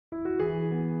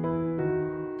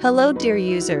Hello, dear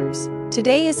users.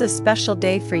 Today is a special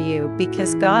day for you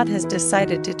because God has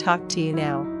decided to talk to you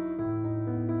now.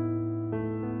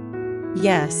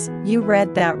 Yes, you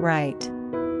read that right.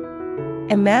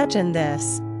 Imagine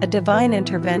this, a divine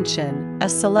intervention, a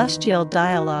celestial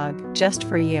dialogue just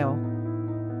for you.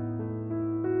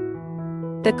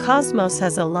 The cosmos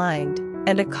has aligned,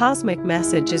 and a cosmic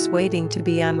message is waiting to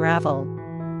be unraveled.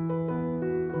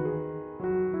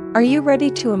 Are you ready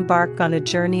to embark on a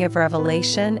journey of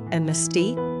revelation and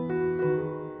mystique?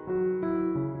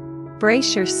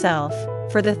 Brace yourself,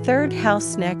 for the third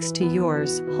house next to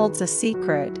yours holds a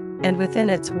secret, and within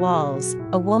its walls,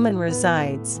 a woman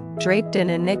resides, draped in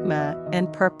enigma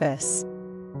and purpose.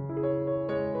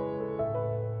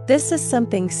 This is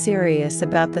something serious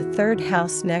about the third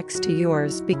house next to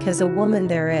yours because a woman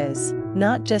there is,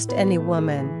 not just any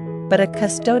woman, but a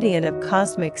custodian of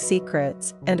cosmic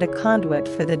secrets and a conduit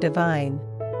for the divine.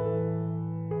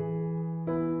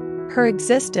 Her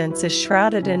existence is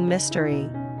shrouded in mystery,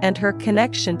 and her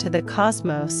connection to the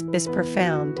cosmos is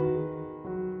profound.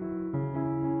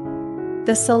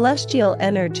 The celestial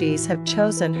energies have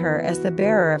chosen her as the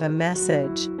bearer of a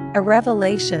message, a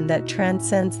revelation that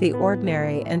transcends the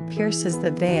ordinary and pierces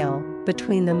the veil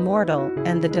between the mortal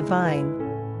and the divine.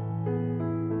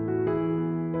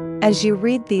 As you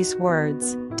read these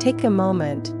words, take a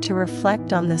moment to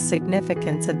reflect on the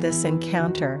significance of this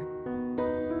encounter.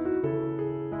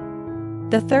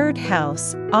 The third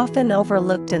house, often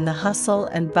overlooked in the hustle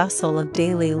and bustle of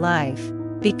daily life,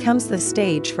 becomes the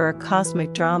stage for a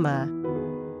cosmic drama.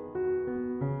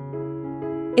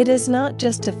 It is not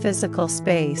just a physical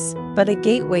space, but a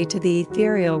gateway to the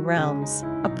ethereal realms,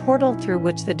 a portal through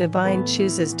which the divine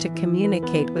chooses to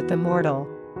communicate with the mortal.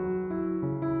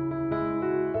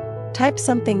 Type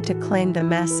something to claim the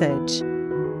message.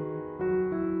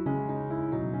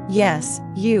 Yes,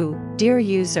 you, dear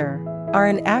user, are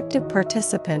an active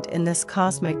participant in this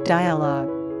cosmic dialogue.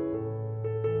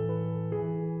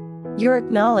 Your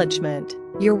acknowledgement,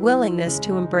 your willingness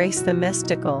to embrace the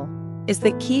mystical, is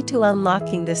the key to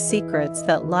unlocking the secrets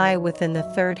that lie within the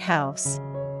third house.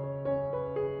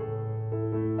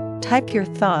 Type your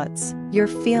thoughts, your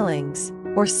feelings,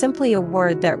 or simply a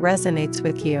word that resonates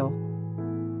with you.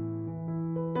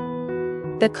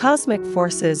 The cosmic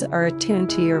forces are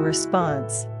attuned to your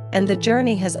response, and the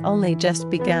journey has only just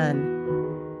begun.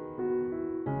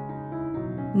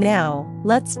 Now,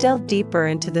 let's delve deeper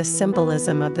into the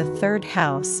symbolism of the third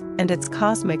house and its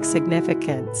cosmic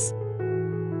significance.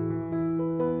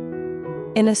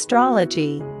 In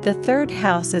astrology, the third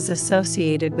house is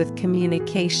associated with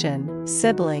communication,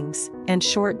 siblings, and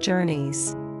short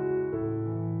journeys.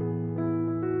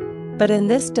 But in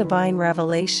this divine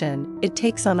revelation, it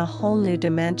takes on a whole new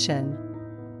dimension.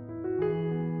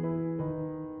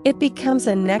 It becomes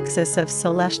a nexus of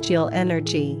celestial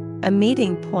energy, a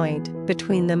meeting point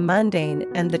between the mundane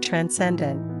and the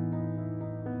transcendent.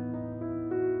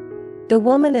 The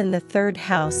woman in the third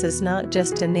house is not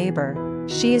just a neighbor,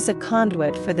 she is a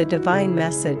conduit for the divine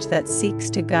message that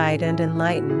seeks to guide and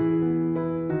enlighten.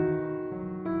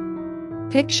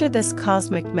 Picture this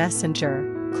cosmic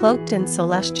messenger, cloaked in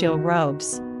celestial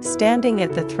robes, standing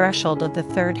at the threshold of the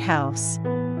third house.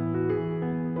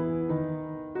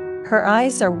 Her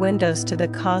eyes are windows to the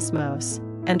cosmos,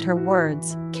 and her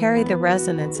words carry the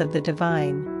resonance of the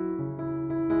divine.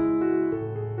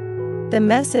 The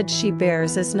message she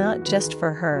bears is not just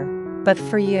for her, but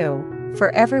for you,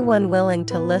 for everyone willing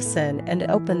to listen and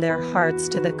open their hearts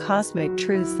to the cosmic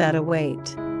truths that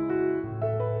await.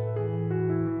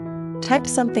 Type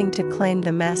something to claim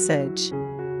the message.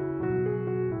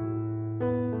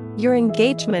 Your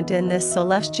engagement in this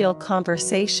celestial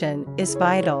conversation is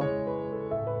vital.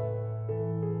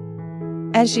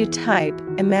 As you type,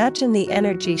 imagine the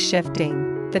energy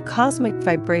shifting, the cosmic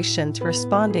vibrations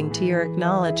responding to your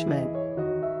acknowledgement.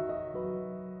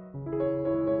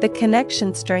 The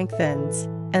connection strengthens,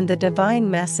 and the divine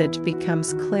message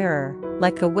becomes clearer,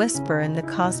 like a whisper in the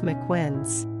cosmic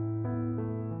winds.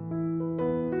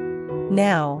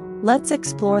 Now, let's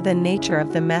explore the nature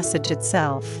of the message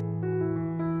itself.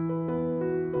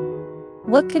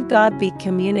 What could God be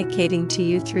communicating to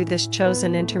you through this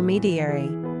chosen intermediary?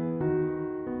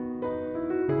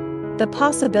 The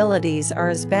possibilities are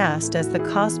as vast as the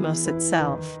cosmos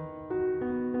itself.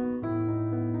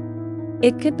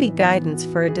 It could be guidance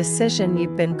for a decision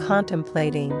you've been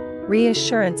contemplating,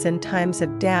 reassurance in times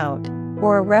of doubt,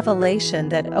 or a revelation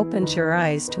that opens your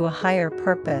eyes to a higher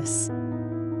purpose.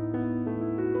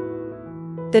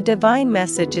 The divine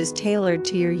message is tailored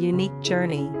to your unique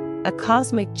journey, a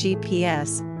cosmic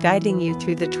GPS guiding you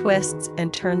through the twists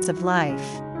and turns of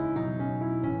life.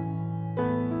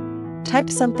 Type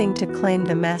something to claim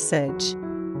the message.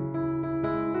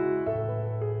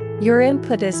 Your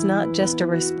input is not just a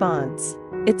response,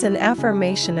 it's an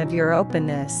affirmation of your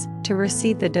openness to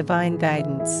receive the divine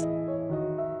guidance.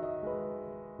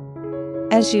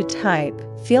 As you type,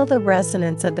 feel the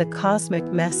resonance of the cosmic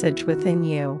message within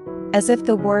you, as if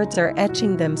the words are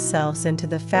etching themselves into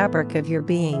the fabric of your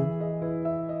being.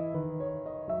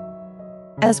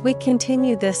 As we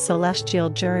continue this celestial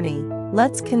journey,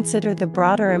 let's consider the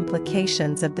broader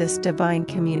implications of this divine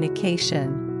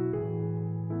communication.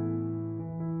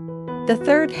 The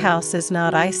third house is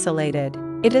not isolated,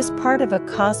 it is part of a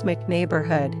cosmic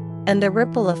neighborhood, and the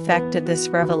ripple effect of this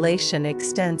revelation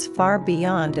extends far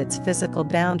beyond its physical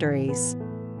boundaries.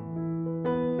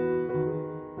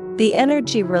 The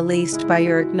energy released by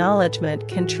your acknowledgement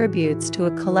contributes to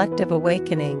a collective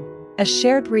awakening, a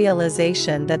shared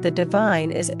realization that the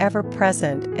divine is ever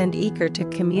present and eager to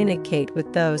communicate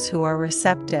with those who are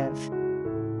receptive.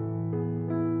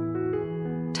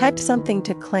 Type something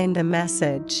to claim the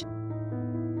message.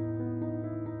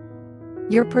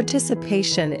 Your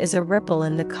participation is a ripple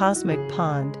in the cosmic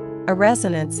pond, a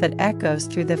resonance that echoes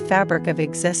through the fabric of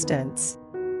existence.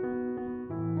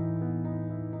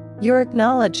 Your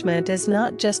acknowledgement is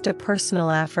not just a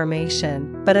personal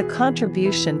affirmation, but a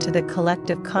contribution to the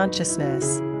collective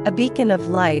consciousness, a beacon of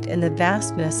light in the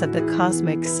vastness of the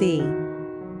cosmic sea.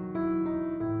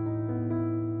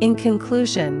 In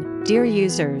conclusion, dear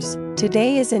users,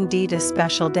 today is indeed a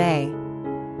special day.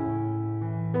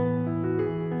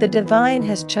 The divine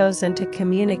has chosen to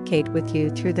communicate with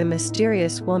you through the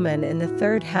mysterious woman in the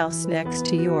third house next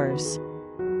to yours.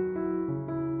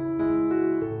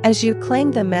 As you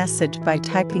claim the message by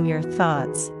typing your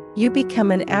thoughts, you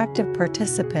become an active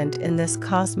participant in this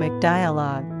cosmic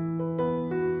dialogue.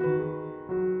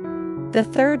 The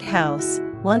third house,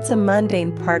 once a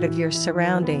mundane part of your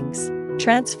surroundings,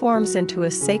 transforms into a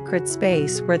sacred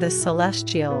space where the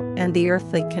celestial and the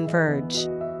earthly converge.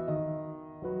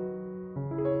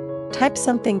 Type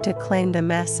something to claim the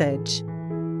message.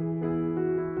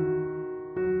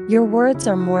 Your words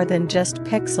are more than just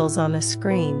pixels on a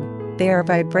screen, they are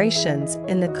vibrations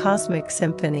in the cosmic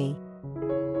symphony.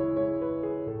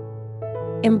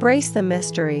 Embrace the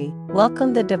mystery,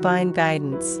 welcome the divine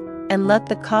guidance, and let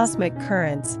the cosmic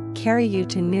currents carry you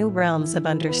to new realms of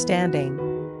understanding.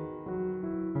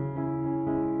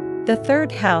 The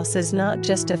third house is not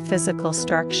just a physical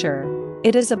structure,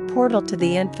 it is a portal to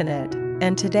the infinite.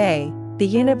 And today, the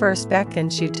universe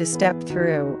beckons you to step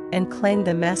through and claim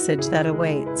the message that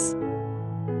awaits.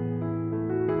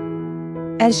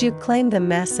 As you claim the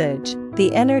message,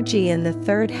 the energy in the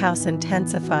third house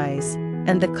intensifies,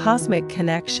 and the cosmic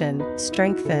connection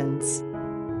strengthens.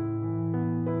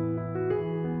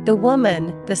 The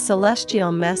woman, the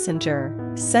celestial messenger,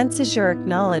 senses your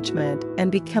acknowledgement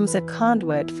and becomes a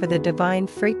conduit for the divine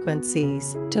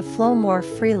frequencies to flow more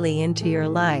freely into your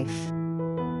life.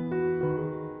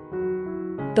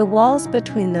 The walls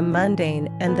between the mundane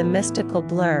and the mystical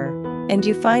blur, and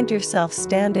you find yourself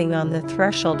standing on the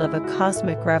threshold of a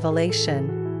cosmic revelation.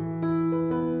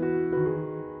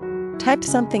 Type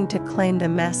something to claim the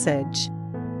message.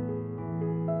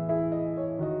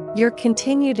 Your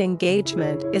continued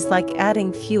engagement is like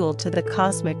adding fuel to the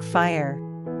cosmic fire.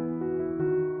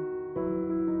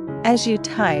 As you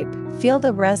type, feel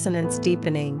the resonance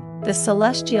deepening, the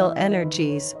celestial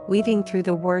energies weaving through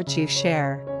the words you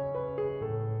share.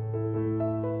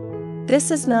 This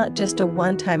is not just a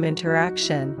one-time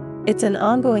interaction, it's an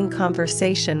ongoing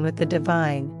conversation with the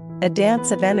divine, a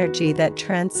dance of energy that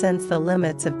transcends the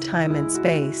limits of time and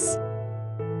space.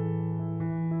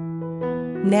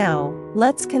 Now,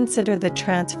 let's consider the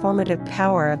transformative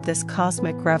power of this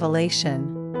cosmic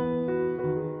revelation.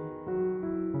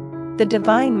 The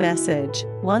divine message,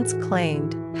 once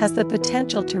claimed, has the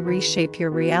potential to reshape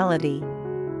your reality.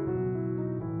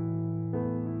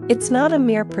 It's not a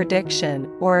mere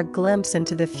prediction or a glimpse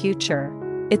into the future,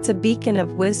 it's a beacon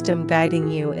of wisdom guiding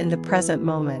you in the present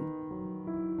moment.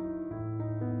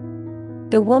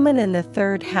 The woman in the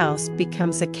third house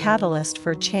becomes a catalyst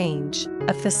for change,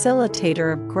 a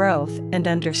facilitator of growth and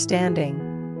understanding.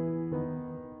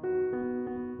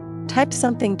 Type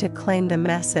something to claim the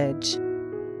message.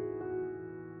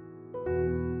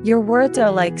 Your words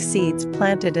are like seeds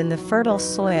planted in the fertile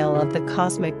soil of the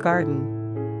cosmic garden.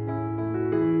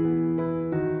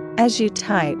 As you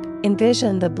type,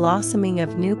 envision the blossoming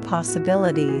of new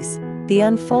possibilities, the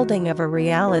unfolding of a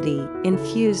reality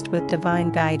infused with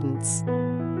divine guidance.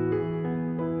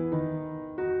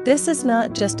 This is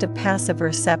not just a passive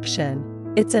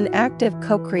reception, it's an active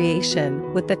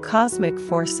co-creation with the cosmic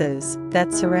forces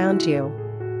that surround you.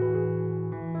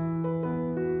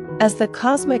 As the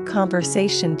cosmic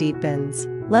conversation deepens,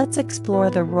 let's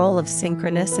explore the role of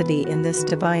synchronicity in this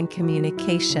divine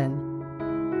communication.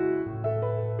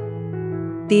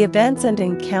 The events and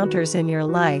encounters in your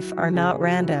life are not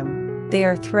random, they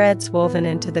are threads woven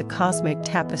into the cosmic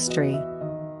tapestry.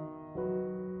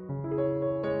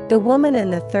 The woman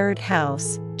in the third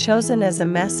house, chosen as a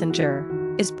messenger,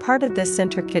 is part of this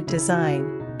intricate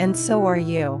design, and so are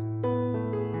you.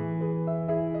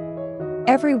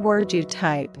 Every word you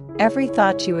type, every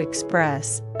thought you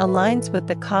express, aligns with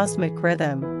the cosmic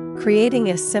rhythm, creating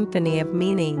a symphony of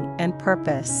meaning and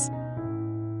purpose.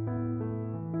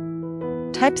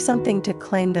 Type something to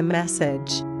claim the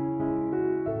message.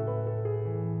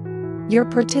 Your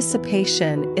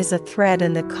participation is a thread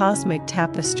in the cosmic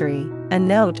tapestry, a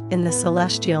note in the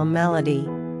celestial melody.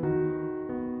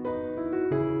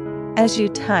 As you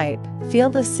type, feel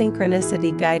the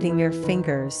synchronicity guiding your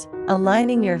fingers,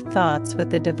 aligning your thoughts with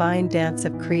the divine dance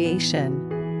of creation.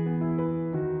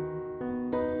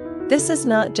 This is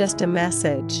not just a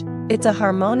message, it's a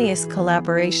harmonious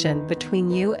collaboration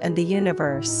between you and the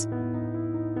universe.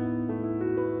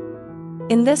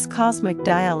 In this cosmic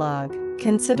dialogue,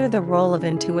 consider the role of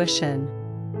intuition.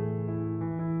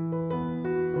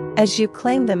 As you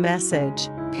claim the message,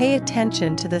 pay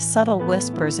attention to the subtle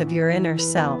whispers of your inner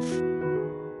self.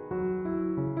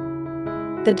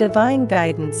 The divine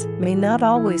guidance may not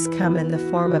always come in the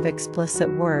form of explicit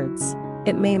words.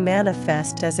 It may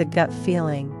manifest as a gut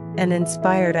feeling, an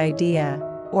inspired idea,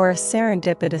 or a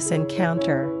serendipitous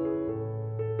encounter.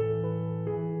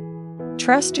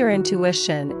 Trust your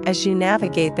intuition as you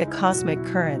navigate the cosmic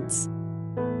currents.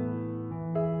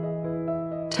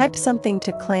 Type something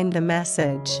to claim the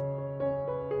message.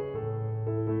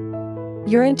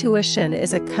 Your intuition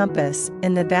is a compass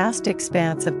in the vast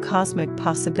expanse of cosmic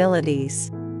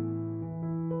possibilities.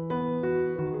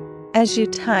 As you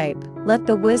type, let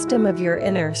the wisdom of your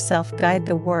inner self guide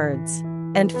the words,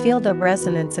 and feel the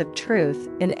resonance of truth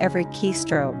in every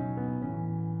keystroke.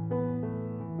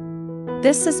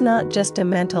 This is not just a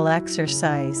mental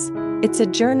exercise, it's a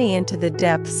journey into the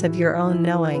depths of your own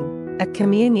knowing, a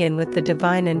communion with the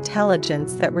divine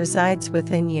intelligence that resides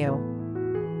within you.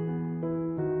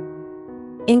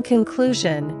 In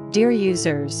conclusion, dear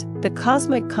users, the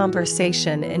cosmic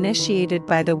conversation initiated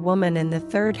by the woman in the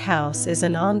third house is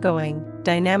an ongoing,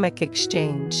 dynamic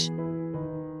exchange.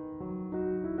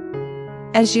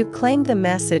 As you claim the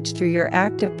message through your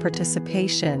active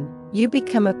participation, you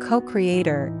become a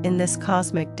co-creator in this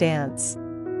cosmic dance.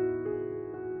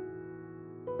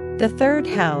 The third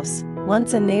house,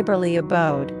 once a neighborly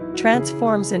abode,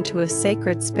 transforms into a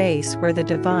sacred space where the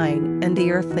divine and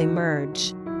the earthly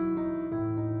merge.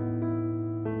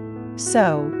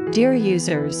 So, dear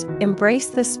users, embrace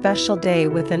this special day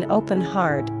with an open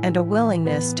heart and a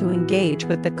willingness to engage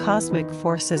with the cosmic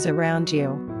forces around you.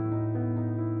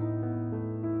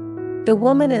 The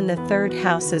woman in the third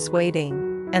house is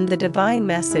waiting, and the divine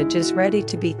message is ready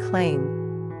to be claimed.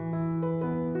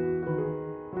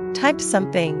 Type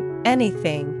something,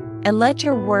 anything, and let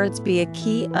your words be a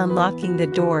key unlocking the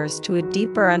doors to a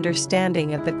deeper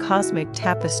understanding of the cosmic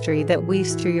tapestry that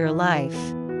weaves through your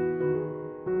life.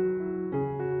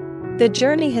 The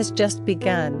journey has just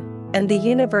begun, and the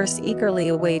universe eagerly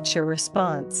awaits your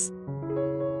response.